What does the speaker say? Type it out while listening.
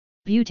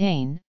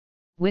Butane,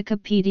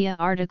 Wikipedia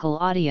article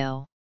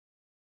audio.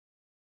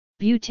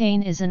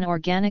 Butane is an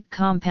organic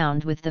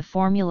compound with the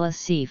formula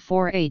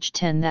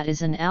C4H10 that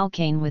is an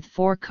alkane with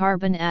 4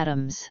 carbon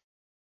atoms.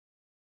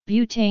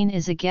 Butane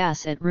is a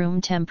gas at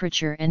room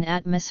temperature and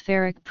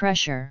atmospheric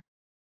pressure.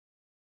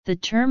 The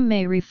term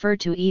may refer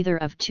to either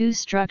of two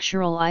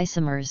structural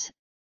isomers,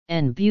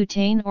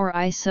 N-butane or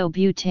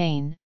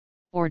isobutane,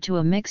 or to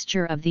a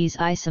mixture of these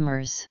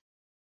isomers.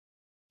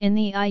 In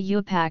the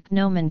IUPAC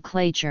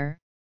nomenclature,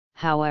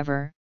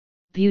 however,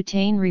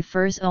 butane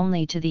refers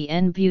only to the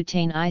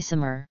N-butane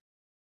isomer.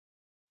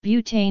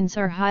 Butanes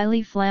are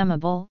highly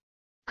flammable,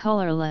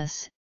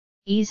 colorless,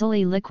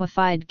 easily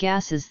liquefied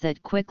gases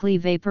that quickly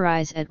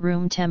vaporize at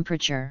room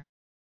temperature.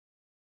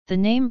 The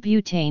name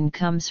butane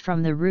comes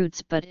from the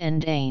roots but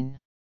and ane.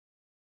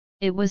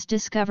 It was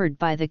discovered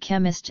by the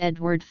chemist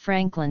Edward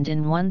Frankland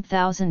in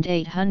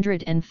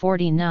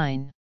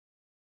 1849.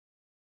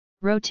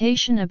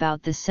 Rotation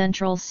about the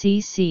central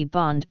C-C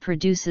bond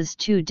produces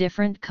two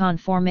different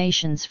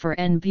conformations for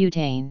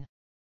N-butane.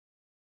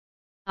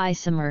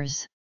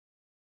 Isomers.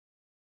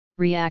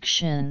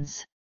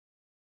 Reactions.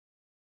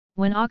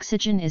 When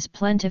oxygen is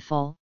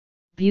plentiful,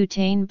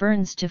 butane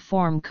burns to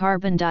form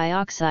carbon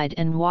dioxide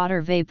and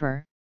water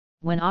vapor.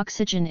 When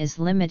oxygen is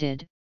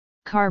limited,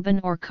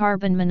 carbon or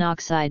carbon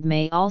monoxide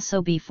may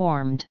also be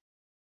formed.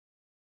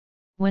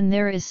 When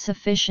there is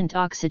sufficient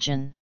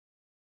oxygen.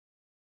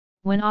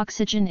 When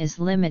oxygen is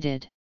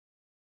limited.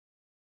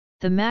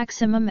 The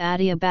maximum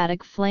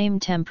adiabatic flame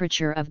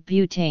temperature of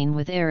butane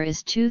with air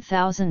is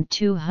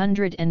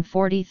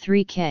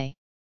 2243 K.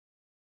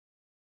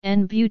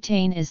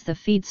 N-butane is the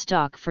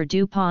feedstock for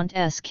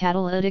DuPont's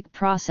catalytic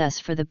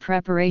process for the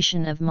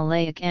preparation of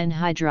maleic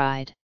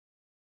anhydride.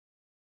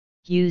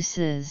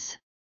 Uses.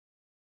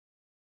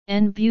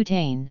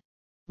 N-butane,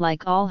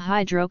 like all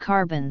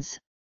hydrocarbons,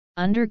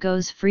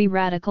 undergoes free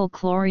radical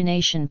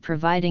chlorination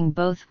providing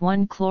both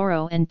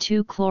 1-chloro and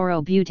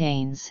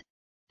 2-chlorobutanes,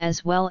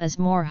 as well as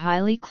more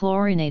highly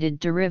chlorinated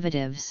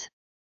derivatives.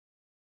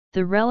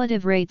 The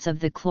relative rates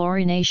of the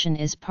chlorination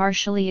is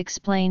partially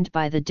explained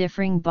by the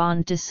differing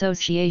bond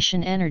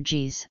dissociation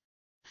energies,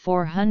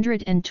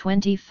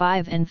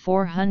 425 and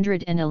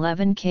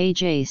 411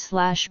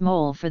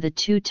 kJ/mol for the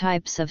two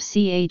types of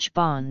CH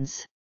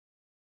bonds.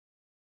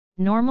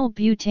 Normal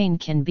butane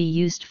can be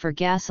used for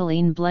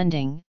gasoline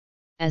blending,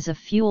 as a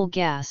fuel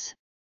gas,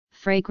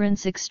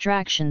 fragrance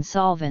extraction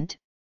solvent,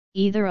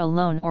 either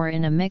alone or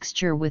in a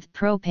mixture with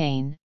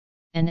propane,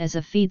 and as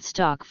a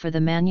feedstock for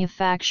the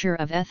manufacture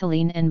of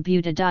ethylene and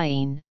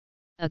butadiene,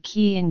 a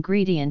key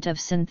ingredient of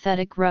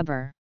synthetic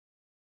rubber.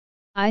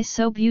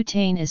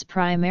 Isobutane is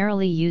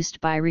primarily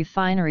used by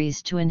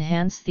refineries to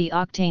enhance the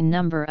octane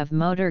number of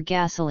motor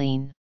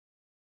gasoline.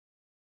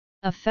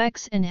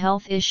 Effects and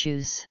health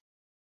issues.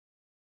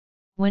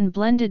 When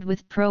blended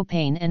with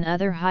propane and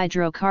other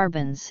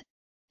hydrocarbons,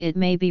 it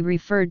may be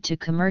referred to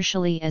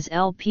commercially as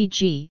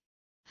LPG,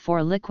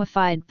 for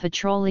liquefied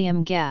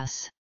petroleum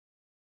gas.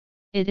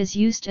 It is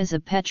used as a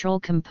petrol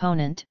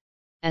component,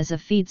 as a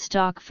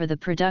feedstock for the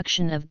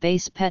production of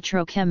base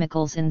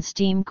petrochemicals in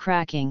steam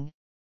cracking,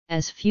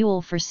 as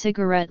fuel for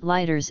cigarette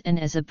lighters and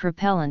as a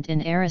propellant in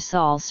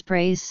aerosol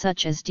sprays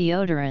such as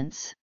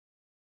deodorants.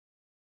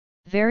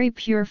 Very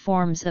pure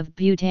forms of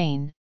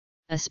butane,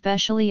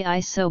 especially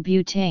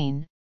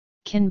isobutane,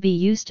 can be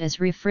used as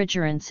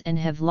refrigerants and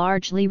have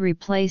largely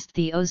replaced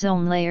the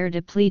ozone layer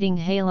depleting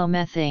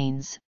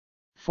halomethanes,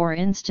 for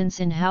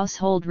instance in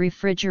household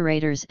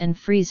refrigerators and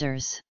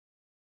freezers.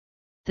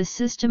 The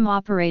system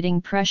operating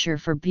pressure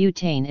for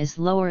butane is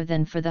lower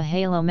than for the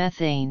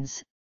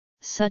halomethanes,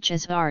 such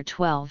as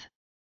R12,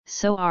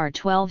 so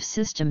R12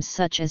 systems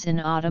such as in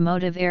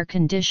automotive air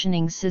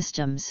conditioning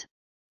systems,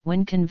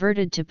 when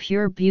converted to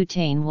pure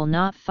butane will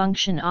not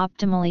function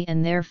optimally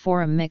and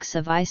therefore a mix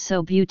of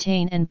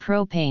isobutane and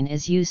propane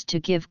is used to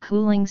give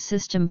cooling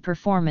system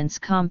performance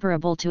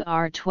comparable to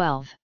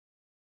R12.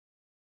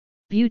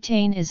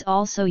 Butane is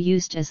also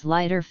used as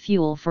lighter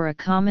fuel for a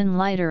common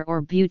lighter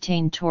or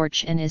butane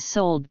torch and is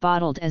sold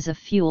bottled as a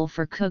fuel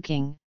for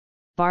cooking,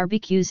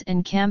 barbecues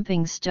and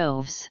camping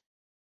stoves.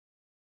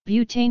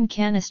 Butane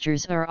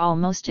canisters are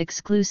almost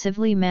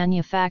exclusively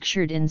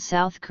manufactured in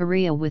South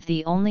Korea with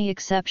the only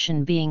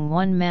exception being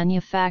one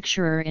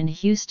manufacturer in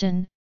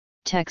Houston,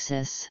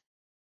 Texas.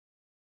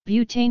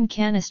 Butane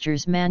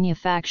canisters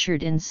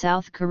manufactured in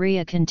South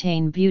Korea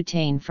contain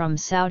butane from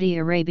Saudi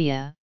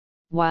Arabia,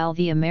 while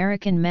the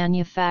American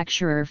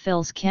manufacturer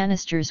fills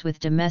canisters with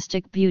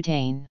domestic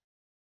butane.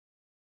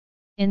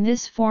 In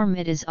this form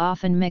it is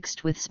often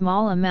mixed with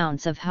small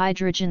amounts of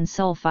hydrogen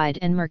sulfide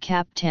and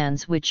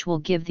mercaptans which will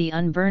give the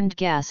unburned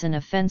gas an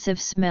offensive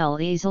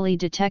smell easily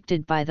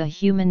detected by the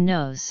human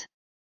nose.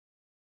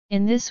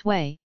 In this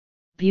way,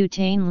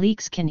 butane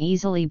leaks can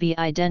easily be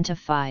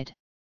identified.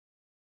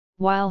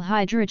 While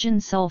hydrogen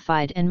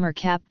sulfide and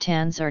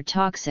mercaptans are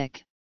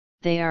toxic,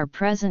 they are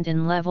present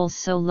in levels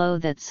so low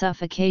that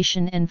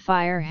suffocation and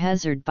fire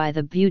hazard by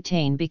the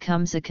butane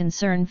becomes a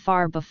concern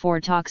far before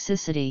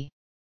toxicity.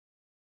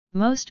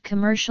 Most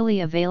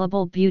commercially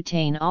available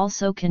butane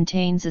also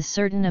contains a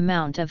certain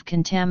amount of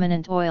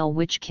contaminant oil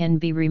which can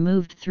be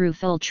removed through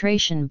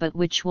filtration but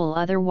which will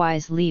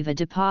otherwise leave a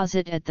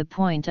deposit at the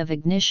point of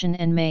ignition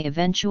and may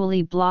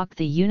eventually block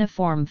the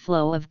uniform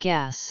flow of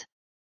gas.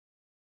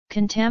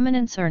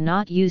 Contaminants are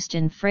not used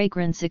in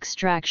fragrance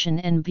extraction,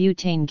 and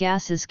butane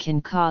gases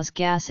can cause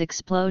gas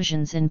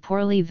explosions in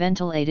poorly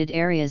ventilated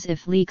areas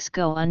if leaks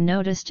go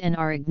unnoticed and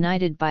are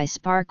ignited by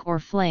spark or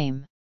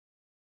flame.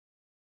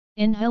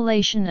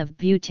 Inhalation of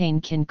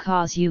butane can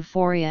cause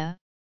euphoria,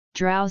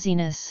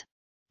 drowsiness,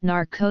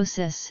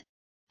 narcosis,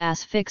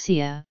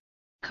 asphyxia,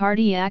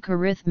 cardiac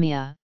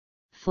arrhythmia,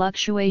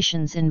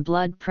 fluctuations in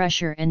blood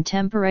pressure and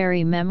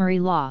temporary memory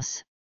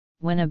loss,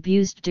 when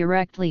abused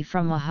directly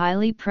from a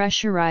highly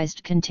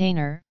pressurized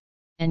container,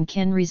 and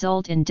can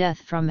result in death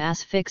from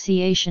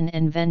asphyxiation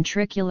and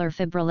ventricular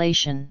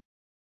fibrillation.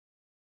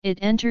 It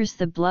enters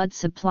the blood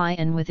supply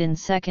and within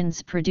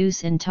seconds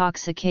produce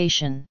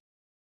intoxication.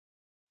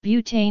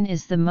 Butane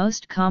is the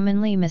most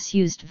commonly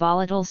misused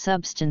volatile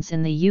substance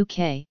in the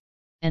UK,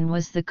 and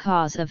was the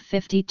cause of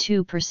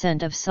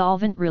 52% of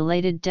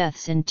solvent-related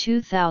deaths in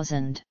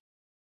 2000.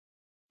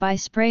 By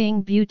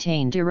spraying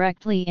butane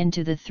directly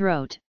into the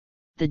throat,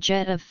 the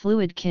jet of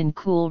fluid can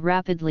cool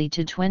rapidly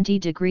to 20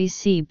 degrees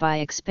C by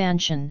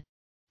expansion,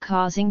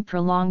 causing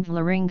prolonged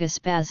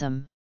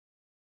laryngospasm.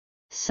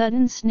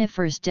 Sudden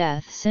sniffer's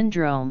death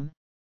syndrome,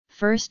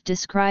 first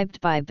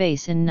described by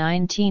Bass in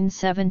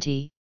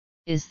 1970,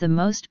 is the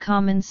most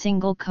common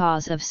single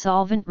cause of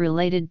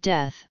solvent-related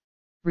death,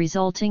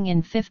 resulting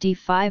in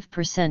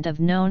 55% of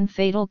known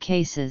fatal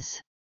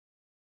cases.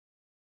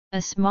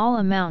 A small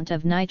amount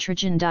of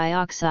nitrogen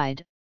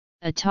dioxide,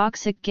 a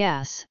toxic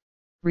gas,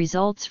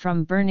 results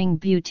from burning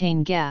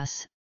butane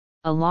gas,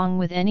 along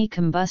with any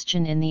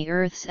combustion in the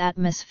Earth's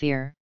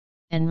atmosphere,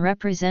 and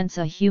represents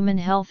a human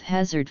health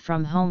hazard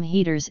from home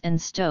heaters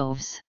and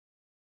stoves.